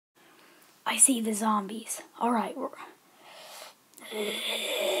I see the zombies. Alright,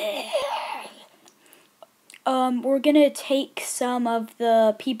 we're gonna take some of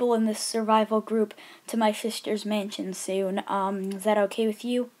the people in this survival group to my sister's mansion soon. Is that okay with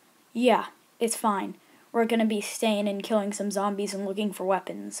you? Yeah, it's fine. We're gonna be staying and killing some zombies and looking for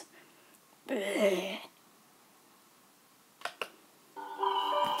weapons.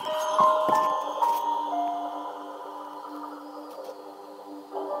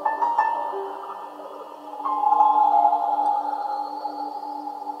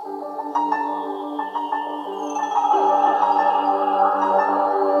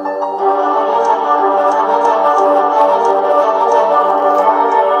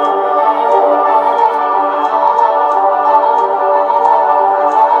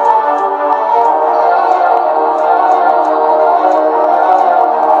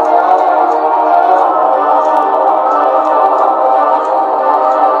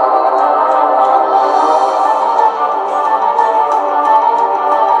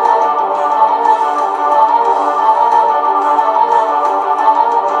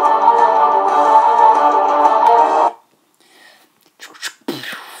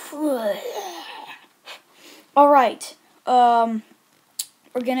 Alright,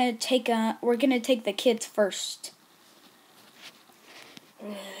 we're gonna take the kids first.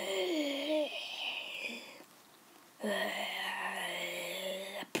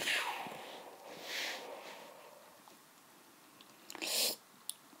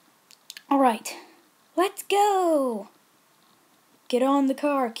 Alright, let's go! Get on the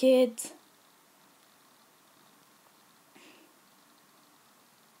car, kids.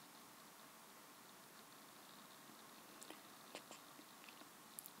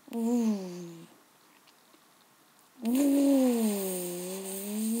 Ooh.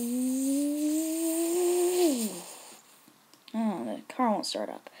 Oh, the car won't start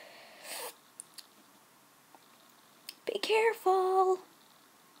up. Be careful.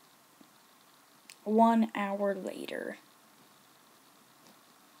 1 hour later.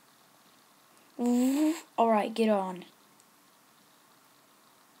 Alright, get on.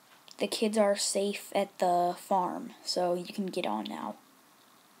 The kids are safe at the farm, so you can get on now.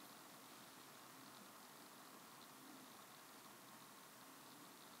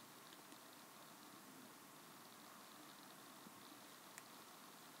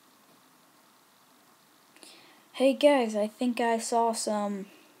 Hey guys, I think I saw some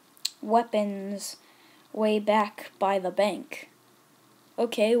weapons way back by the bank.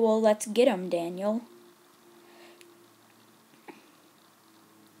 Okay, well, let's get them, Daniel.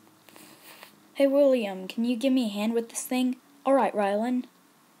 Hey William, can you give me a hand with this thing? Alright, Rylan.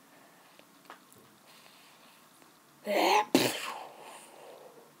 Hey,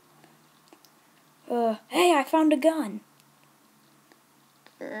 I found a gun.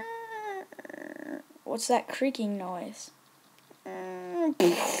 What's that creaking noise?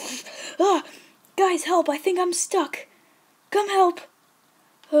 Guys, help, I think I'm stuck. Come help.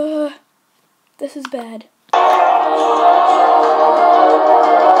 This is bad. Please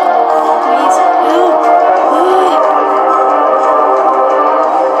help.